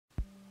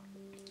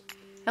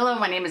Hello,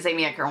 my name is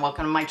Amy Ecker and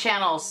welcome to my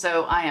channel.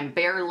 So I am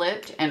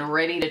bare-lipped and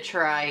ready to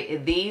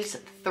try these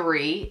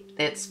three.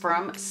 It's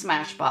from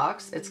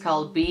Smashbox. It's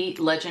called Be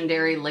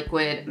Legendary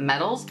Liquid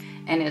Metals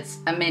and it's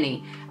a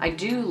mini. I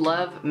do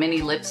love mini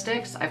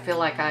lipsticks. I feel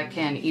like I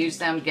can use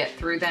them, get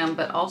through them,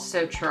 but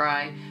also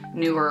try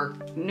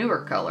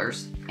newer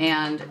colors.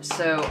 And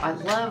so I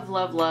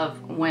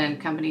love when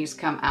companies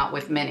come out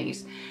with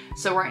minis.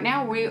 So right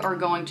now we are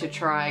going to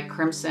try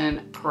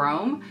Crimson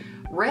Chrome.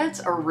 Reds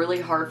are really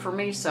hard for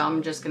me, so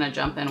I'm just gonna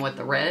jump in with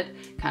the red.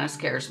 Kind of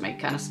scares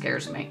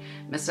me.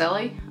 Miss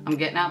Ellie, I'm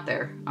getting out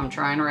there. I'm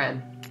trying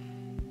red.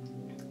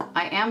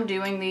 I am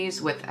doing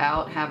these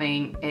without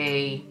having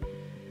a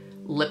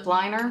lip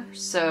liner,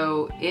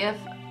 so if,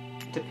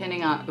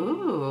 depending on,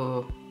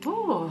 ooh.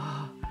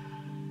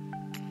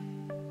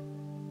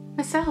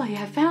 Miss Ellie,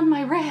 I found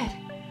my red.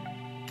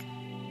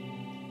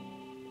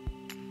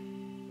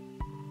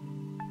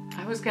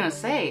 I was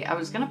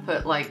gonna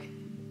put like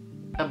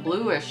a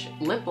bluish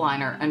lip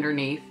liner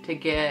underneath to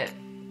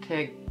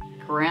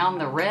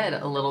ground the red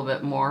a little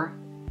bit more,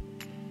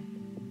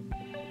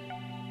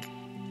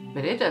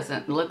 but it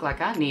doesn't look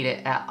like I need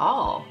it at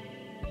all.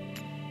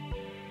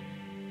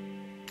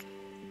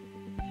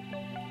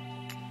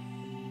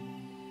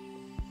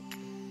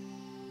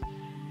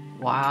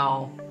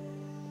 Wow,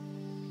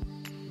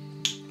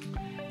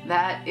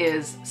 that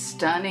is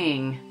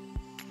stunning.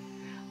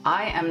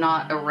 I am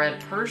not a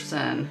red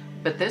person,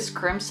 but this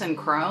Crimson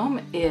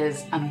Chrome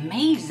is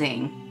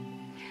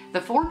amazing.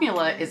 The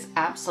formula is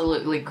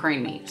absolutely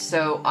creamy,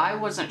 so I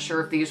wasn't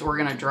sure if these were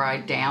gonna dry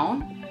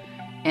down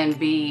and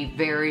be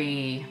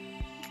very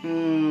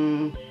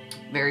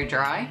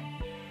dry.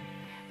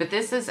 But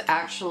this is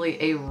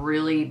actually a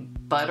really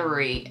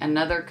buttery,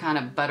 another kind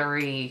of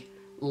buttery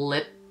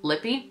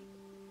lippy.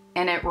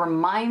 And it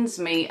reminds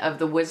me of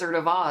the Wizard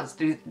of Oz.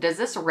 Does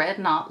this red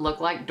not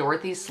look like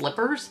Dorothy's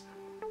slippers?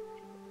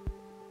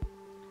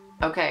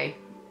 Okay.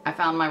 I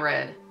found my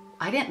red.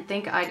 I didn't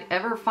think I'd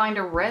ever find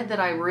a red that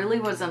I really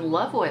was in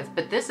love with,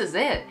 but this is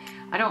it.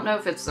 I don't know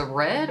if it's the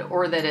red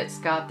or that it's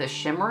got the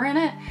shimmer in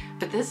it,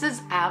 but this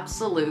is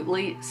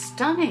absolutely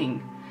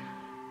stunning.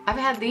 I've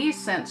had these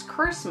since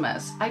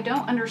Christmas. I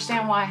don't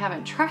understand why I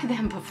haven't tried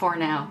them before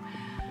now.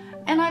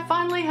 And I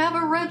finally have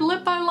a red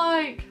lip I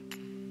like.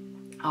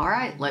 All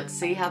right, let's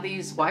see how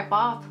these wipe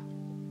off.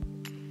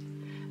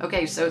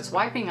 Okay, so it's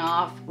wiping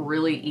off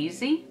really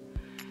easy.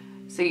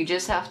 So you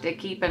just have to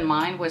keep in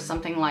mind with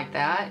something like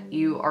that,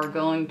 you are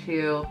going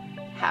to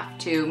have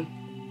to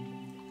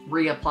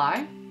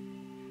reapply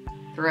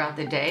throughout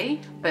the day.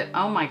 But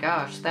oh my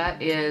gosh,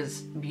 that is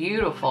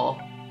beautiful.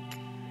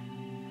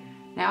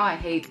 Now I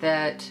hate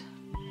that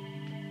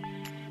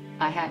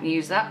I hadn't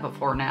used that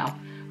before now.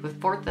 With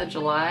 4th of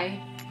July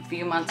a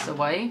few months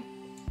away,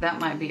 that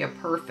might be a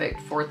perfect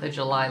 4th of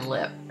July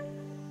lip.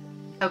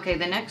 Okay,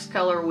 the next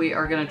color we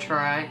are gonna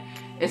try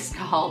is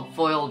called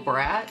Foiled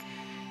Brat.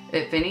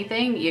 If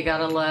anything, you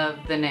gotta love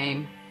the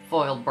name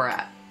Foiled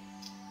Brat.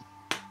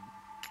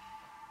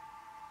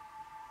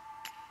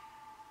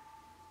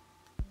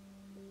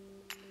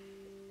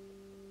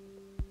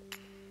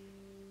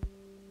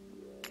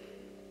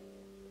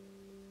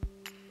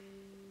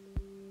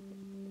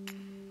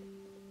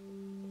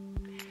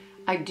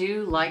 I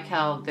do like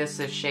how this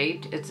is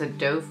shaped. It's a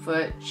doe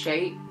foot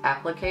shape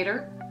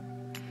applicator.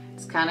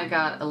 It's kind of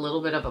got a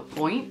little bit of a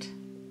point,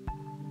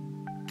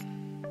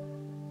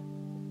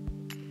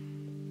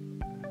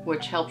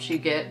 which helps you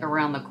get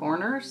around the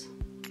corners.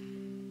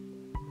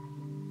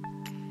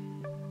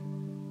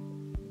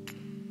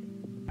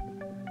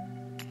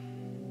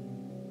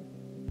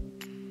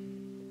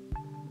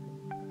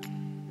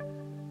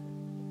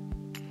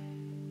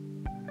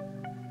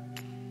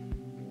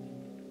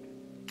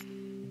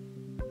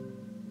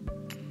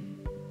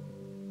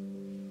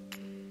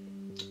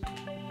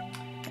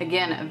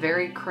 Again, a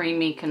very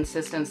creamy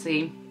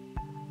consistency.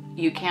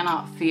 You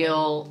cannot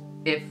feel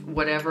if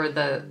whatever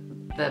the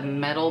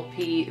metal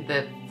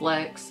the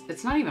flex,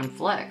 it's not even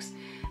flex.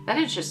 That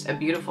is just a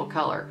beautiful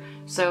color.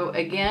 So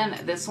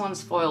again, this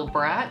one's Foiled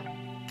Brat.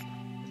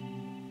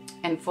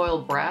 And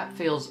Foiled Brat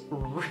feels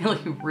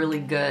really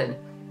good.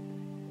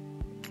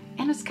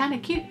 And it's kind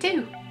of cute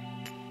too.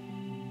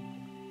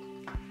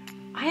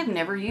 I have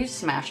never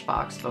used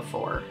Smashbox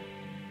before.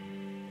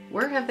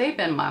 Where have they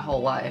been my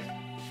whole life?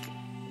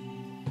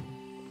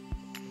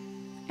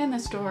 In the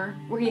store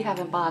where you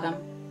haven't bought them.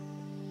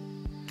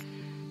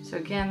 So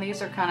again,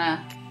 these are kind of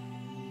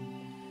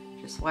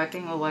just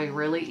wiping away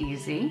really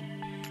easy.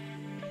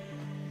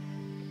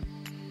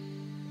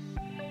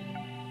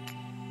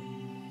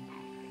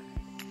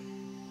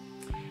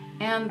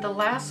 And the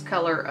last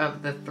color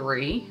of the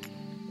three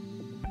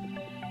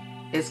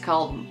is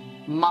called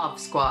Mauve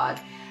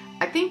Squad.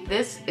 I think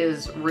this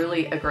is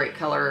really a great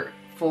color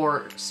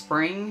for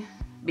spring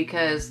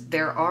because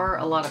there are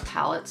a lot of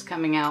palettes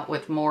coming out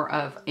with more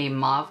of a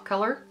mauve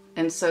color.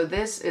 And so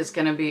this is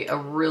going to be a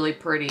really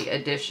pretty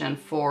addition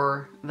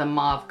for the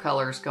mauve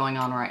colors going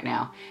on right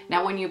now.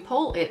 Now when you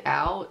pull it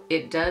out,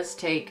 it does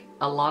take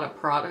a lot of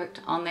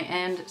product on the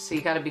end, so you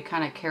got to be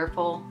kind of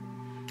careful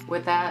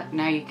with that.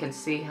 Now you can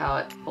see how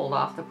it pulled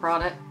off the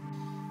product.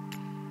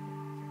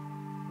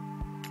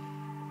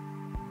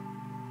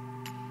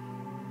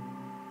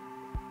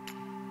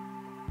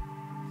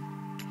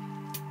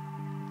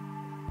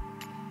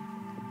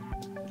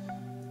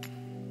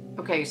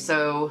 Okay,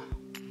 so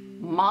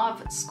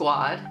Mauve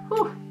Squad,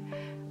 whew,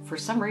 for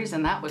some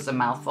reason that was a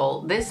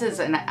mouthful. This is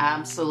an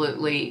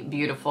absolutely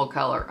beautiful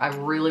color. I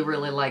really,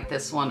 really like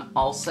this one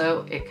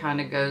also. It kind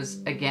of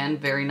goes, again,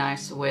 very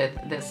nice with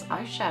this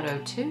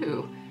eyeshadow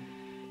too.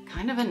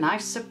 Kind of a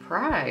nice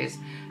surprise.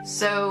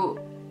 So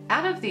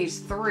out of these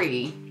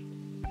three,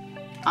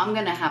 I'm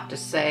gonna have to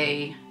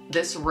say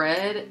this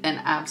red,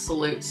 an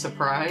absolute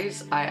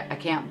surprise. I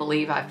can't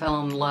believe I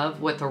fell in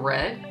love with the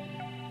red.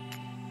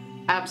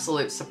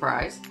 Absolute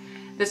surprise.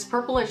 This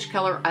purplish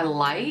color I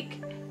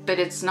like, but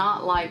it's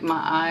not like my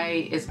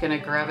eye is gonna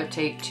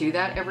gravitate to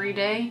that every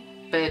day.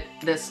 But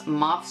this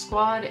Mauve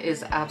Squad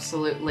is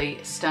absolutely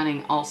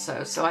stunning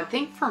also. So I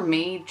think for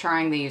me,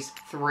 trying these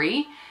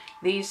three,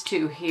 these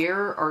two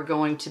here are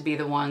going to be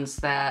the ones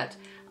that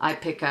I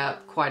pick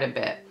up quite a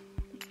bit.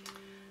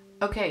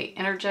 Okay,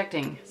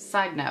 interjecting,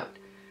 side note.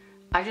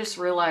 I just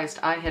realized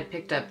I had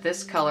picked up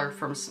this color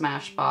from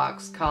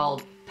Smashbox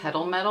called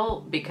Petal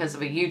Metal because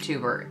of a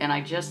YouTuber, and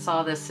I just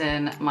saw this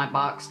in my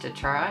box to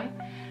try.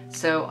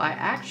 So I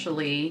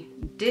actually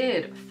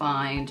did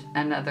find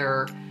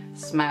another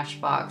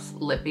Smashbox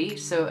lippy.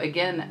 So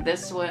again,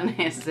 this one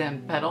is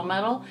in Petal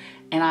Metal,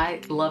 and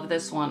I love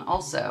this one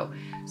also.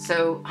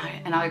 So,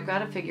 I've got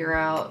to figure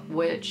out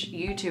which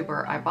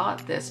YouTuber I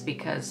bought this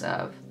because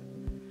of.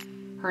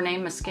 Her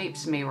name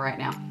escapes me right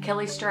now.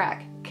 Kelly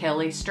Strack.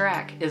 Kelly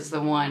Strack is the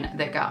one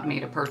that got me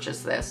to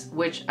purchase this,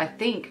 which I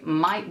think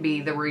might be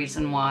the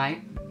reason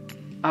why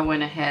I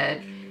went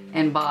ahead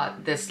and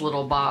bought this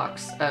little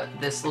box,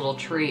 this little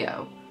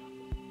trio.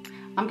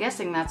 I'm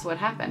guessing that's what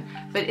happened.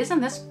 But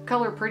isn't this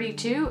color pretty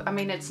too? I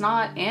mean, it's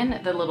not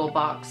in the little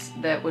box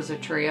that was a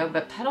trio,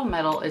 but Petal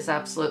Metal is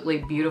absolutely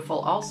beautiful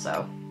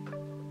also.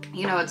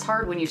 You know, it's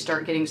hard when you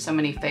start getting so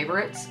many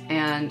favorites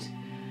and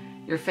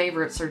your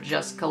favorites are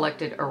just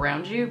collected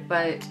around you,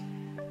 but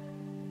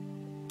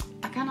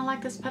I kind of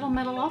like this Petal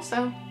Metal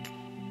also.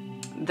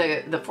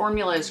 The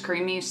formula is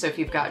creamy, so if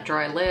you've got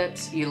dry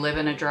lips, you live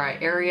in a dry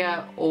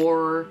area,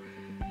 or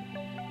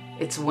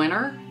it's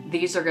winter,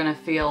 these are gonna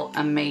feel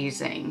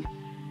amazing.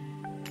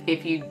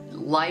 If you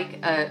like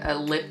a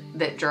lip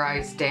that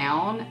dries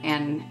down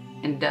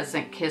and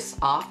doesn't kiss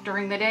off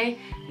during the day,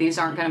 these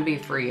aren't gonna be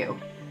for you.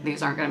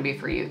 These aren't gonna be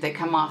for you. They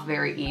come off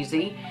very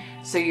easy.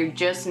 So you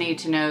just need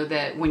to know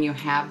that when you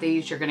have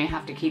these, you're gonna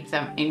have to keep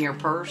them in your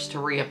purse to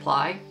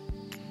reapply.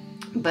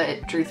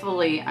 But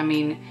truthfully, I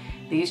mean,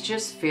 these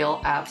just feel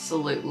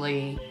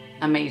absolutely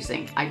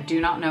amazing. I do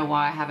not know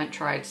why I haven't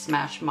tried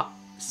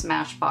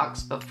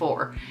Smashbox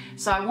before.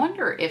 So I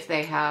wonder if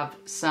they have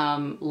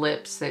some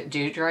lips that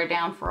do dry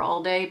down for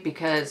all day,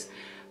 because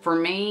for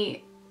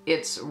me,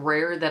 it's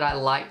rare that I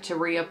like to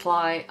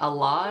reapply a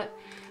lot.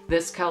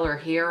 This color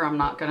here, I'm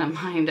not gonna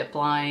mind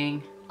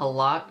applying a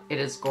lot. It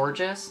is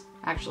gorgeous.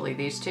 Actually,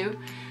 these two.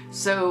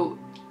 So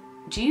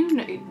do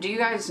you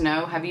guys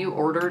know, have you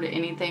ordered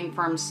anything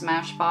from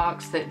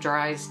Smashbox that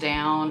dries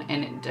down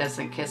and it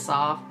doesn't kiss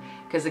off?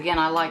 Because again,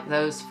 I like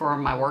those for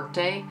my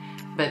workday,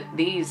 but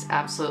these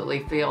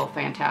absolutely feel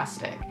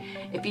fantastic.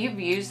 If you've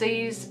used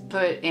these,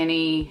 put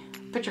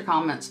your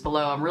comments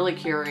below. I'm really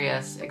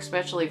curious,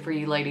 especially for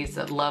you ladies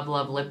that love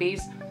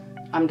lippies.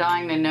 I'm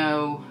dying to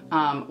know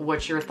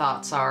what your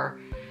thoughts are.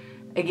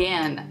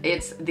 Again,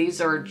 these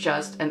are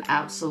just an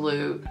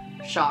absolute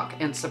shock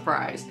and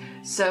surprise.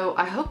 So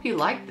I hope you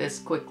liked this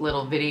quick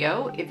little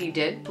video. If you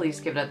did, please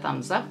give it a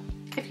thumbs up.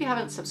 If you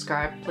haven't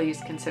subscribed,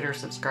 please consider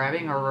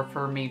subscribing or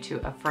refer me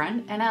to a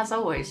friend. And as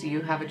always,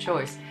 you have a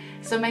choice.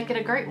 So make it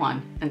a great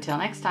one. Until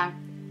next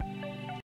time.